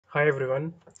Hi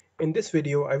everyone. In this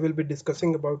video, I will be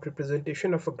discussing about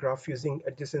representation of a graph using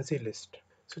adjacency list.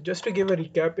 So just to give a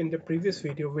recap, in the previous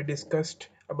video, we discussed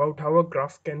about how a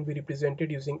graph can be represented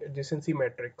using adjacency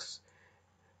matrix.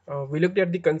 We looked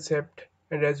at the concept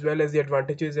and as well as the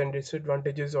advantages and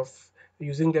disadvantages of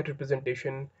using that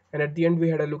representation. And at the end, we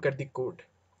had a look at the code.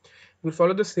 We'll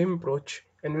follow the same approach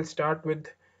and we'll start with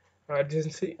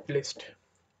adjacency list.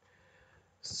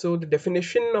 So the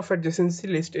definition of adjacency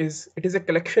list is it is a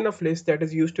collection of lists that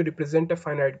is used to represent a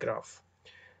finite graph.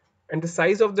 And the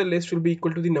size of the list will be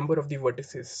equal to the number of the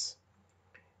vertices.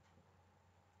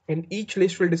 And each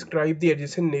list will describe the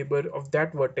adjacent neighbor of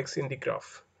that vertex in the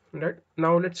graph. Right?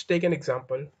 Now let's take an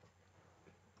example.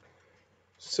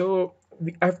 So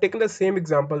I've taken the same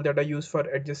example that I use for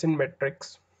adjacent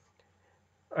matrix.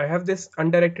 I have this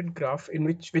undirected graph in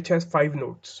which has 5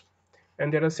 nodes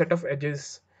and there are a set of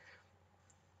edges.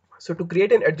 So to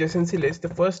create an adjacency list, the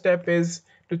first step is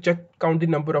to count the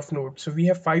number of nodes. So we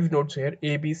have 5 nodes here,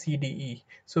 A, B, C, D, E.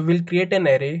 So we'll create an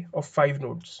array of 5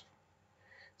 nodes.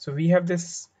 So we have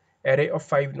this array of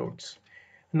 5 nodes.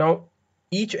 Now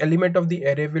each element of the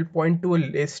array will point to a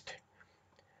list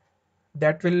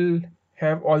that will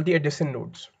have all the adjacent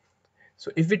nodes. So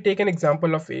if we take an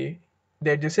example of A,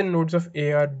 the adjacent nodes of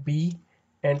A are B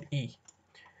and E.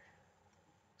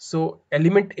 So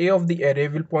element A of the array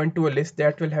will point to a list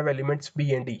that will have elements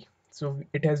B and E. So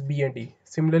it has B and E.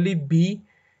 Similarly, B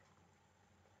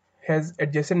has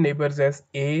adjacent neighbors as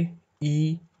A,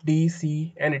 E, D,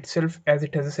 C, and itself as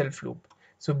it has a self loop.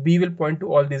 So B will point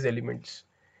to all these elements.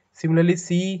 Similarly,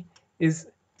 C is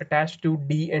attached to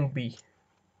D and B.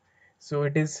 So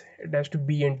it is attached to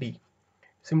B and D.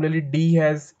 Similarly, D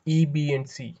has E, B, and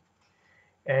C,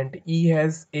 and E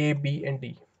has A, B, and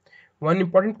D. One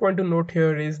important point to note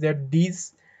here is that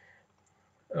these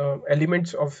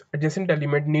elements of adjacent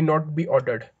element need not be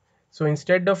ordered. So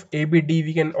instead of ABD,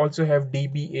 we can also have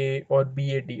DBA or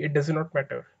BAD. It does not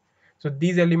matter. So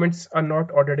these elements are not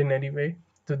ordered in any way.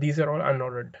 So these are all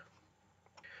unordered.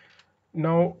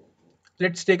 Now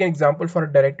let's take an example for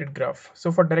a directed graph.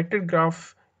 So for directed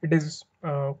graph, it is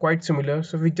quite similar.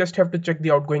 So we just have to check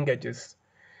the outgoing edges.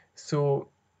 So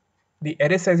the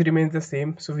array size remains the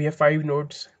same. So we have 5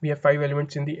 nodes. We have 5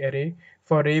 elements in the array.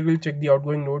 For A, we'll check the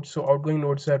outgoing nodes. So outgoing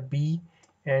nodes are B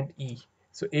and E.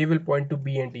 So A will point to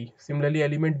B and E. Similarly,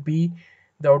 element B,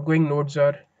 the outgoing nodes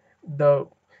are the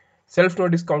self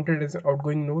node is counted as an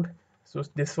outgoing node. So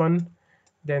this one,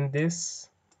 then this,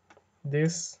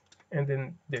 and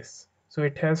then this. So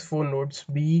it has 4 nodes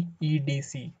B, E, D,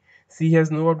 C. C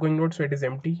has no outgoing node, so it is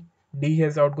empty. D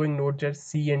has outgoing nodes as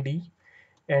C and E,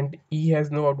 and E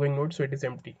has no outgoing node, so it is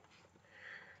empty.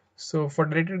 So for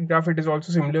directed graph, it is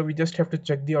also similar. We just have to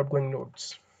check the outgoing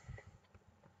nodes.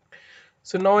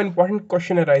 So now an important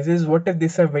question arises, what is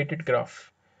this a weighted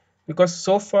graph? Because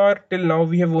so far till now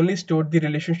we have only stored the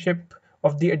relationship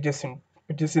of the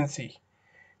adjacency.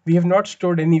 We have not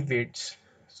stored any weights.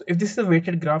 So if this is a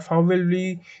weighted graph, how will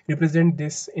we represent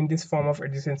this in this form of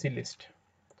adjacency list?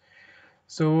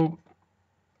 So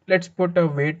let's put a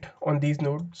weight on these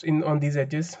nodes on these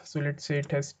edges. So let's say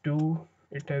it has 2,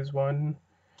 it has 1,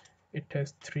 it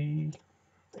has 3,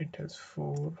 it has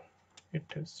 4, it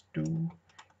has 2,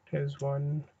 it has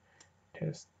 1, it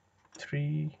has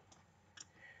 3,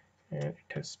 and it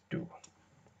has 2.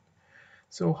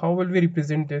 So how will we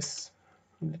represent this?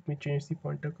 Let me change the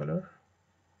pointer color.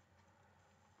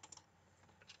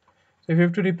 So if we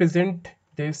have to represent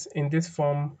this in this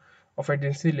form of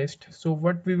adjacency list, so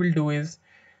what we will do is,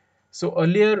 so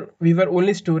earlier we were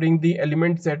only storing the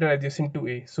elements that are adjacent to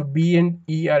A. So B and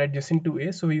E are adjacent to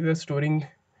A, so we were storing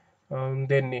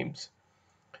their names.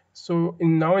 So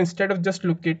now instead of just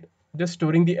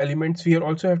storing the elements, we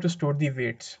also have to store the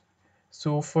weights.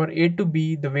 So for A to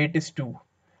B, the weight is 2.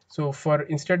 So for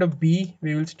instead of B,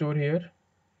 we will store here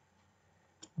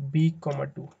B comma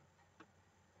 2.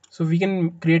 So we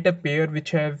can create a pair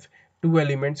which have 2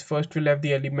 elements. First we'll have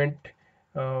the element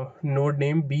node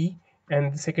name B,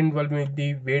 and the second one will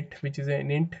be the weight, which is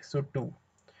an int, so 2.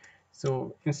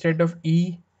 So instead of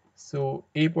E, so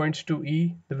A points to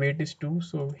E, the weight is 2,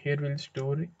 so here we'll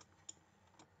store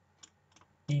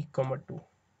E comma 2.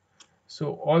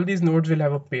 So all these nodes will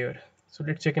have a pair. So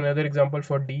let's check another example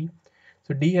for D.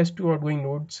 So D has 2 outgoing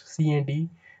nodes, C and D.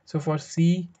 So for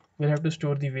C, we'll have to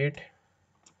store the weight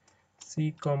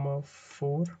C comma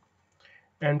 4,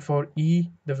 and for E,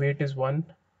 the weight is 1.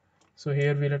 So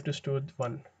here we'll have to store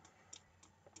 1.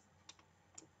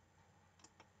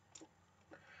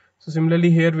 So similarly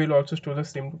here we'll also store the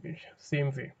same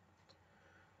way.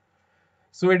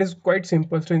 So it is quite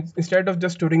simple. So instead of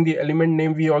just storing the element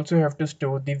name, we also have to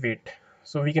store the weight.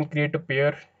 So we can create a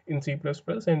pair in C++,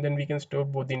 and then we can store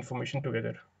both the information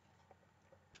together.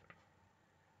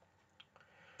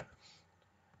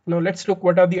 Now let's look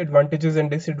what are the advantages and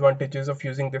disadvantages of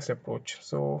using this approach.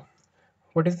 So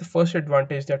what is the first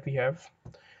advantage that we have?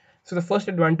 So the first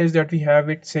advantage that we have,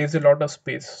 it saves a lot of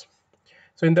space.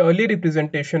 So in the early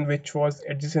representation, which was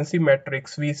adjacency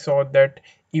matrix, we saw that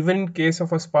even in case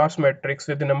of a sparse matrix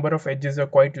where the number of edges are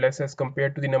quite less as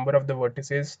compared to the number of the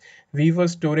vertices, we were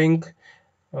storing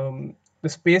the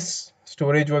space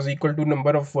storage was equal to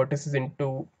number of vertices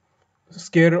into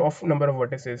square of number of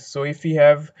vertices. So if we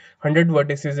have 100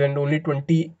 vertices and only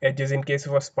 20 edges in case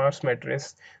of a sparse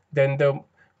matrix, then the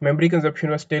memory consumption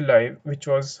was still live, which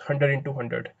was 100 into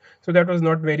 100. So that was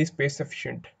not very space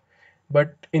efficient.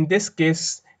 But in this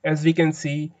case, as we can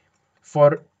see,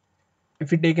 for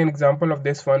if we take an example of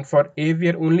this one, for A, we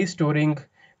are only storing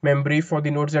memory for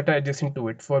the nodes that are adjacent to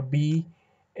it, for B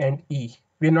and E.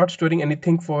 We are not storing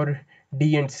anything for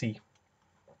D and C.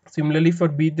 Similarly, for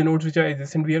B, the nodes which are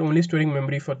adjacent, we are only storing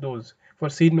memory for those. For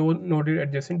C node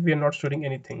adjacent, we are not storing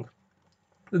anything.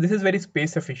 So this is very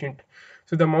space efficient.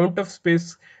 So the amount of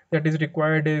space that is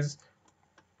required is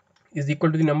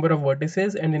equal to the number of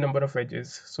vertices and the number of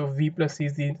edges. So V plus C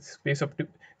is the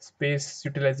space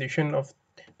utilization of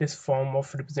this form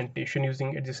of representation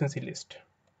using adjacency list.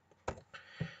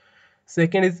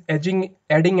 Second is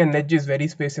adding an edge is very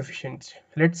space efficient.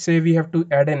 Let's say we have to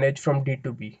add an edge from D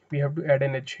to B. We have to add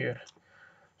an edge here.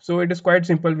 So it is quite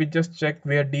simple. We just check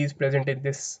where D is present in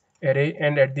this array,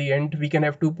 and at the end we can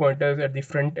have two pointers at the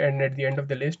front and at the end of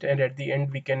the list, and at the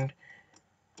end we can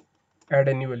add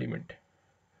a new element.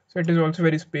 So it is also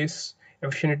very space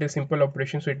efficient. It is simple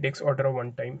operation, so it takes order of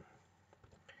one time.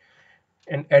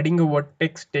 And adding a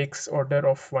vertex takes order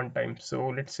of one time. So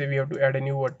let's say we have to add a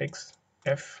new vertex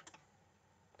F.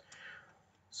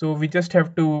 So we just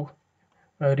have to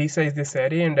resize this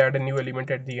array and add a new element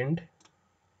at the end.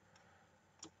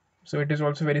 So it is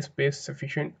also very space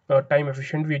efficient, time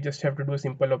efficient. We just have to do a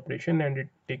simple operation and it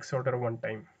takes order one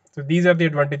time. So these are the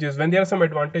advantages. When there are some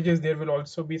advantages, there will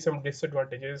also be some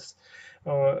disadvantages,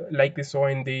 like we saw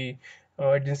in the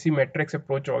adjacency matrix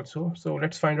approach also. So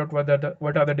let's find out what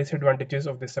are the disadvantages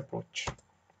of this approach.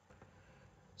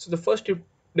 So the first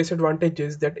disadvantage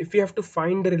is that if you have to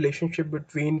find the relationship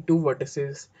between two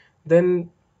vertices, then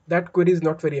that query is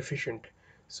not very efficient.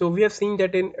 So we have seen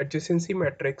that in adjacency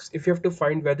matrix, if you have to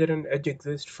find whether an edge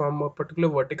exists from a particular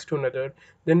vertex to another,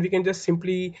 then we can just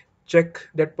simply check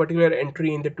that particular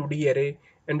entry in the 2D array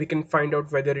and we can find out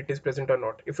whether it is present or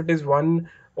not. If it is 1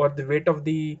 or the weight of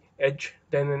the edge,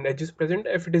 then an edge is present.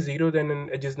 If it is 0, then an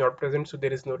edge is not present, so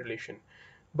there is no relation.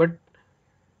 But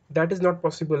that is not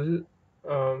possible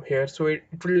here, so it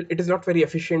is not very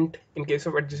efficient in case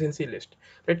of adjacency list.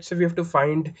 Let's say we have to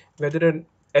find whether an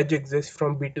edge exists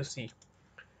from B to C.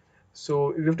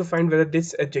 So we have to find whether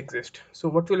this edge exists. So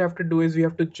what we'll have to do is we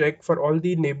have to check for all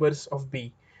the neighbors of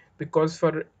B, because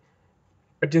for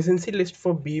adjacency list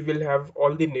for B will have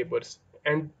all the neighbors,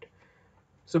 and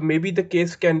so maybe the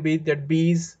case can be that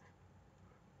B is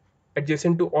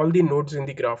adjacent to all the nodes in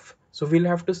the graph. So we'll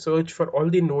have to search for all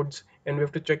the nodes and we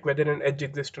have to check whether an edge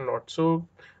exists or not. So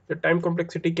the time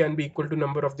complexity can be equal to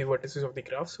number of the vertices of the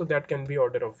graph. So that can be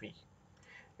order of V.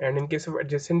 And in case of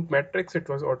adjacent matrix, it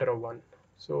was order of 1.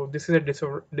 So this is a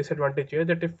disadvantage here,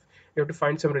 that if you have to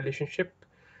find some relationship,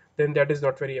 then that is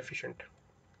not very efficient.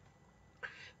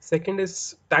 Second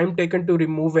is time taken to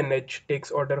remove an edge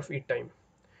takes order of E time.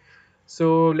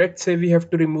 So let's say we have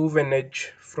to remove an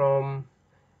edge from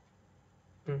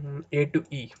A to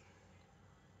E.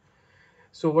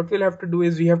 So what we'll have to do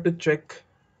is we have to check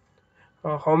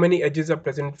how many edges are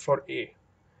present for A.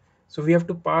 So we have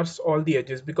to parse all the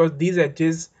edges, because these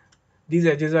edges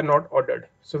are not ordered.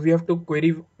 So we have to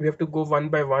go one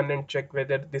by one and check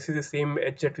whether this is the same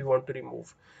edge that we want to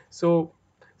remove. So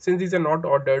since these are not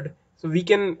ordered, so we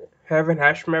can have a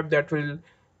hash map that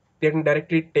can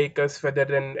directly take us whether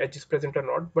an edge is present or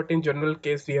not. But in general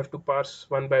case, we have to parse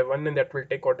one by one, and that will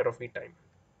take order of V time.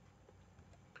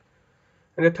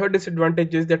 And the third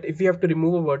disadvantage is that if we have to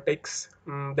remove a vertex,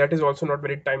 that is also not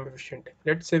very time efficient.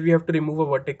 Let's say we have to remove a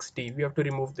vertex T, we have to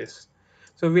remove this.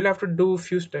 So we'll have to do a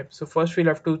few steps. So first we'll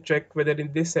have to check whether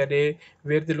in this array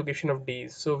where the location of D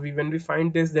is. So when we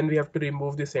find this, then we have to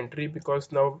remove this entry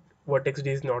because now vertex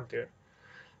D is not there.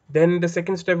 Then the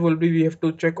second step will be we have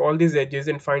to check all these edges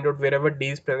and find out wherever D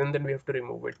is present, then we have to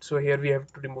remove it. So here we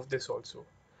have to remove this also.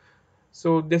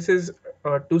 So this is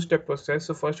a two-step process.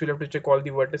 So first we'll have to check all the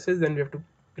vertices, then we have to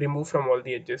remove from all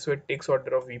the edges. So it takes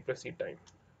order of V plus E time.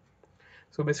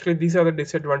 So basically these are the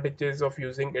disadvantages of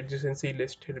using adjacency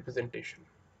list representation.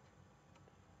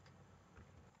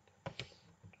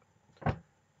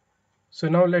 So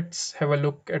now let's have a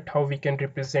look at how we can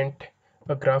represent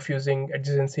a graph using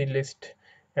adjacency list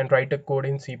and write a code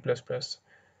in C++.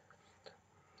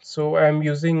 So I'm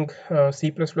using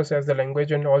C++ as the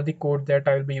language, and all the code that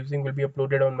I will be using will be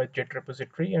uploaded on my Git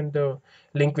repository, and the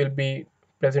link will be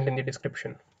present in the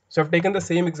description. So I've taken the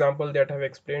same example that I've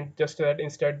explained, just that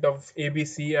instead of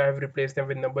ABC, I have replaced them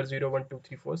with number 0, 1, 2,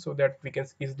 3, 4, so that we can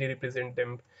easily represent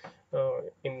them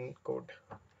in code.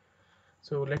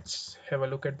 So let's have a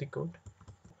look at the code.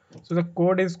 So the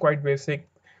code is quite basic.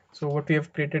 So what we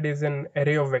have created is an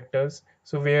array of vectors.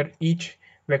 So where each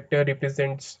vector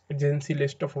represents adjacency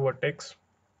list of a vertex.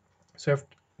 So if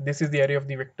this is the array of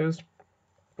the vectors,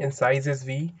 and size is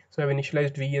v. So I've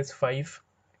initialized v as 5.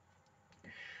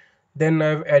 Then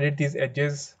I've added these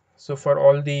edges. So for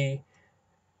all the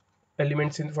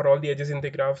elements for all the edges in the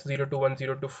graph, 0 to 1,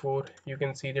 0 to 4, you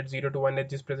can see that 0 to 1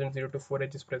 edge is present, 0 to 4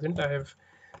 edge is present. I have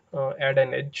add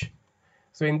an edge.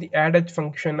 So in the add edge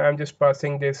function, I'm just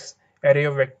passing this array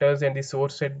of vectors and the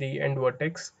source at the end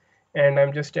vertex, and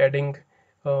I'm just adding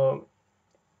uh,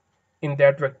 in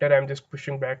that vector, I'm just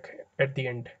pushing back at the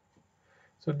end.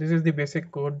 So this is the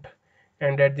basic code,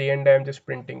 and at the end I'm just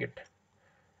printing it.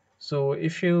 So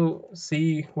if you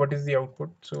see what is the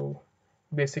output, so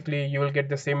basically you will get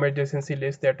the same adjacency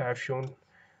list that I have shown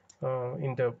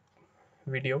in the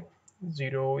video.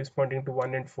 0 is pointing to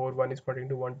 1 and 4, 1 is pointing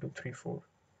to 1, 2, 3, 4.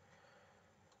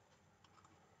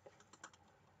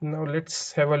 Now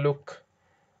let's have a look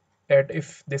at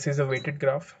if this is a weighted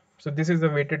graph. So this is a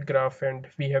weighted graph, and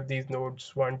we have these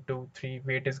nodes 1, 2, 3,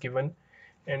 weight is given.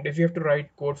 And if you have to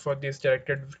write code for this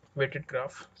directed weighted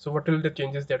graph, so what will the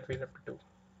changes that we'll have to do?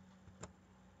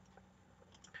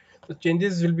 The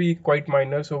changes will be quite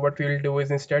minor. So what we'll do is,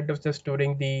 instead of just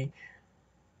storing the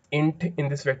int in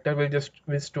this vector,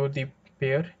 we'll store the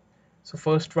pair. So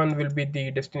first one will be the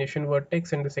destination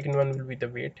vertex, and the second one will be the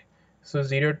weight. So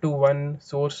 0 to 1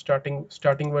 source starting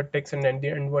vertex and then the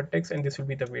end vertex, and this will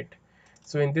be the weight.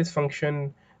 So in this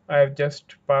function, I have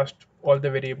just passed all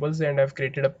the variables, and I've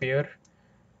created a pair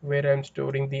where I'm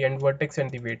storing the end vertex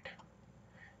and the weight.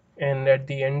 And at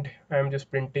the end, I'm just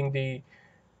printing the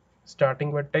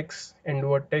starting vertex, end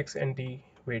vertex, and the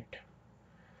weight.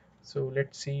 So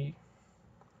let's see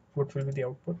what will be the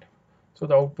output. So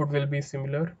the output will be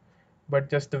similar,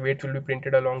 but just the weight will be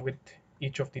printed along with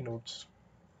each of the nodes.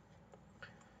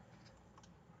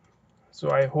 So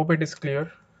I hope it is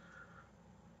clear.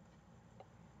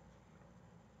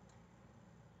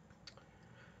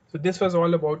 So this was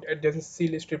all about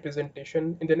adjacency list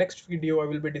representation. In the next video, I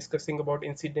will be discussing about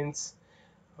incidence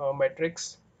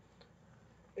metrics.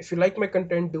 If you like my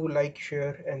content, do like,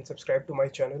 share, and subscribe to my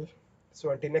channel. So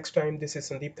until next time, this is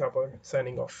Sandeep Thapar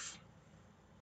signing off.